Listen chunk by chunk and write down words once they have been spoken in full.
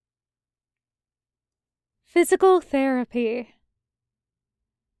Physical Therapy.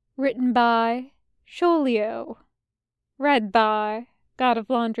 Written by Sholio. Read by God of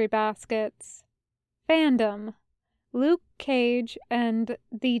Laundry Baskets. Fandom. Luke Cage and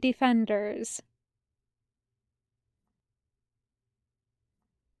The Defenders.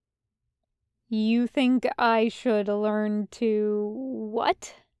 You think I should learn to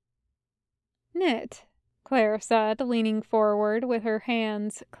what? Knit, Claire said, leaning forward with her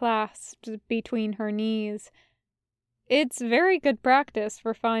hands clasped between her knees. It's very good practice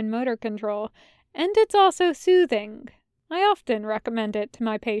for fine motor control, and it's also soothing. I often recommend it to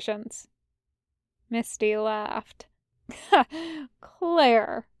my patients. Misty laughed.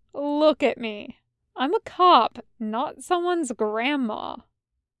 Claire, look at me. I'm a cop, not someone's grandma.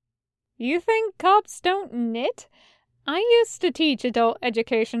 You think cops don't knit? I used to teach adult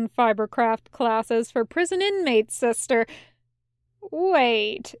education fibercraft classes for prison inmates, sister.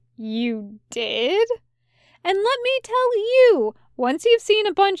 Wait, you did? And let me tell you, once you've seen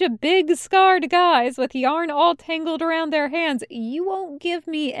a bunch of big scarred guys with yarn all tangled around their hands, you won't give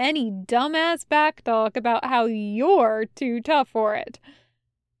me any dumbass backtalk about how you're too tough for it.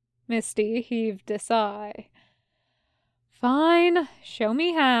 Misty heaved a sigh. Fine, show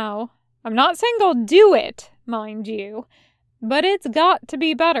me how. I'm not saying I'll do it, mind you, but it's got to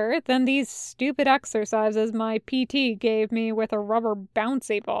be better than these stupid exercises my PT gave me with a rubber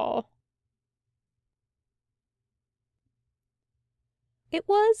bouncy ball. It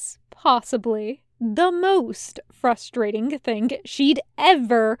was possibly the most frustrating thing she'd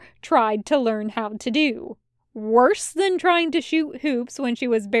ever tried to learn how to do. Worse than trying to shoot hoops when she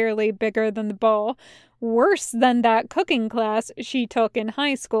was barely bigger than the ball. Worse than that cooking class she took in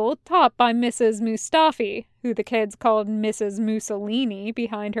high school, taught by Mrs. Mustafi, who the kids called Mrs. Mussolini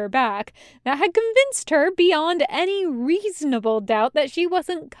behind her back, that had convinced her beyond any reasonable doubt that she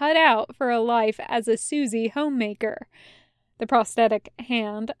wasn't cut out for a life as a Susie homemaker. The prosthetic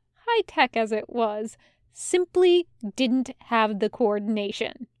hand, high-tech as it was, simply didn't have the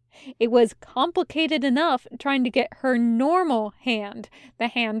coordination. It was complicated enough trying to get her normal hand, the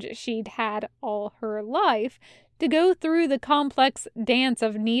hand she'd had all her life, to go through the complex dance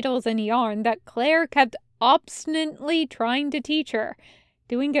of needles and yarn that Claire kept obstinately trying to teach her.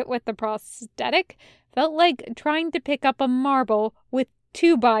 Doing it with the prosthetic felt like trying to pick up a marble with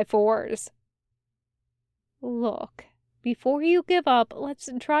 2x4s. Look, before you give up, let's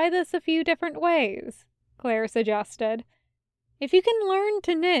try this a few different ways, Claire suggested. If you can learn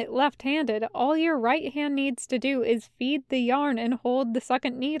to knit left-handed, all your right hand needs to do is feed the yarn and hold the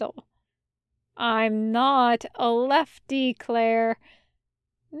second needle. I'm not a lefty, Claire.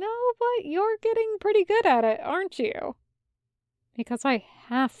 No, but you're getting pretty good at it, aren't you? Because I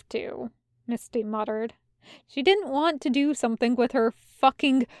have to, Misty muttered. She didn't want to do something with her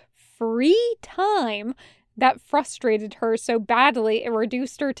fucking free time that frustrated her so badly it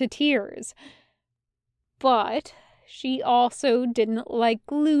reduced her to tears. But she also didn't like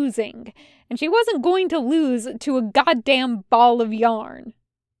losing, and she wasn't going to lose to a goddamn ball of yarn.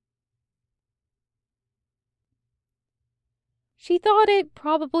 She thought it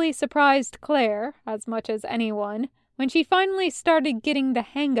probably surprised Claire, as much as anyone, when she finally started getting the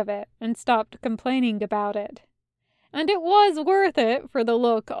hang of it and stopped complaining about it. And it was worth it for the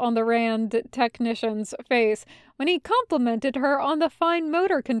look on the Rand technician's face when he complimented her on the fine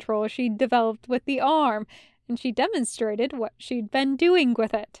motor control she'd developed with the arm, and she demonstrated what she'd been doing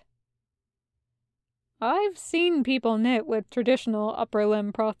with it. I've seen people knit with traditional upper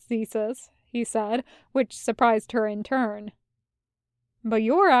limb prosthesis, he said, which surprised her in turn. But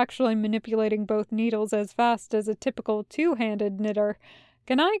you're actually manipulating both needles as fast as a typical two-handed knitter.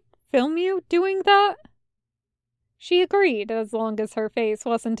 Can I film you doing that? She agreed, as long as her face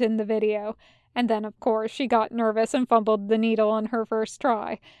wasn't in the video, and then, of course, she got nervous and fumbled the needle on her first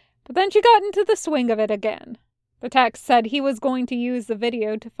try. But then she got into the swing of it again. The text said he was going to use the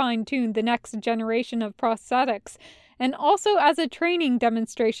video to fine-tune the next generation of prosthetics, and also as a training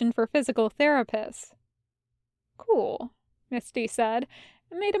demonstration for physical therapists. Cool, Misty said,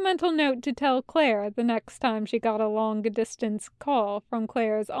 and made a mental note to tell Claire the next time she got a long-distance call from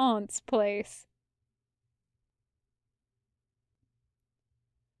Claire's aunt's place.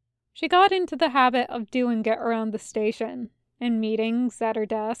 She got into the habit of doing it around the station, in meetings, at her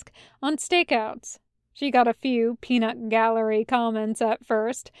desk, on stakeouts. She got a few peanut gallery comments at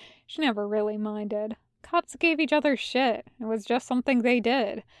first. She never really minded. Cops gave each other shit. It was just something they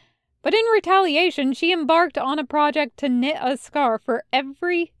did. But in retaliation, she embarked on a project to knit a scarf for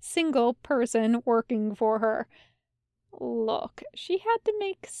every single person working for her. Look, she had to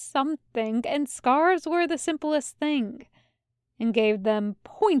make something, and scarves were the simplest thing. and gave them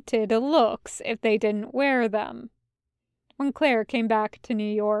pointed looks if they didn't wear them. When Claire came back to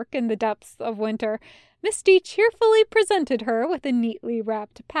New York in the depths of winter, Misty cheerfully presented her with a neatly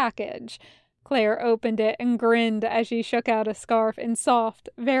wrapped package. Claire opened it and grinned as she shook out a scarf in soft,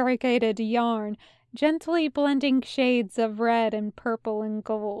 variegated yarn, gently blending shades of red and purple and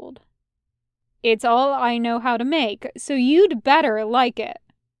gold. "It's all I know how to make, so you'd better like it."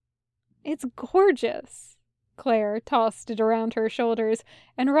 "It's gorgeous." Claire tossed it around her shoulders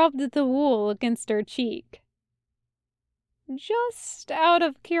and rubbed the wool against her cheek. "Just out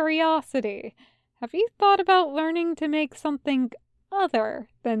of curiosity, have you thought about learning to make something other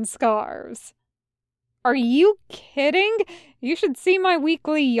than scarves?" "Are you kidding? You should see my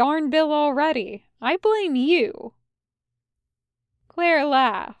weekly yarn bill already. I blame you." Claire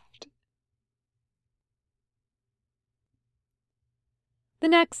laughed. The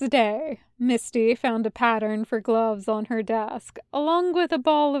next day, Misty found a pattern for gloves on her desk, along with a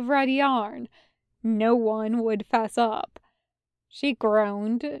ball of red yarn. No one would fess up. She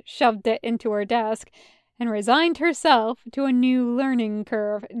groaned, shoved it into her desk, and resigned herself to a new learning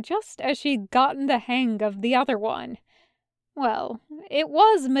curve just as she'd gotten the hang of the other one. Well, it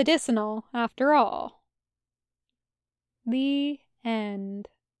was medicinal, after all. The end.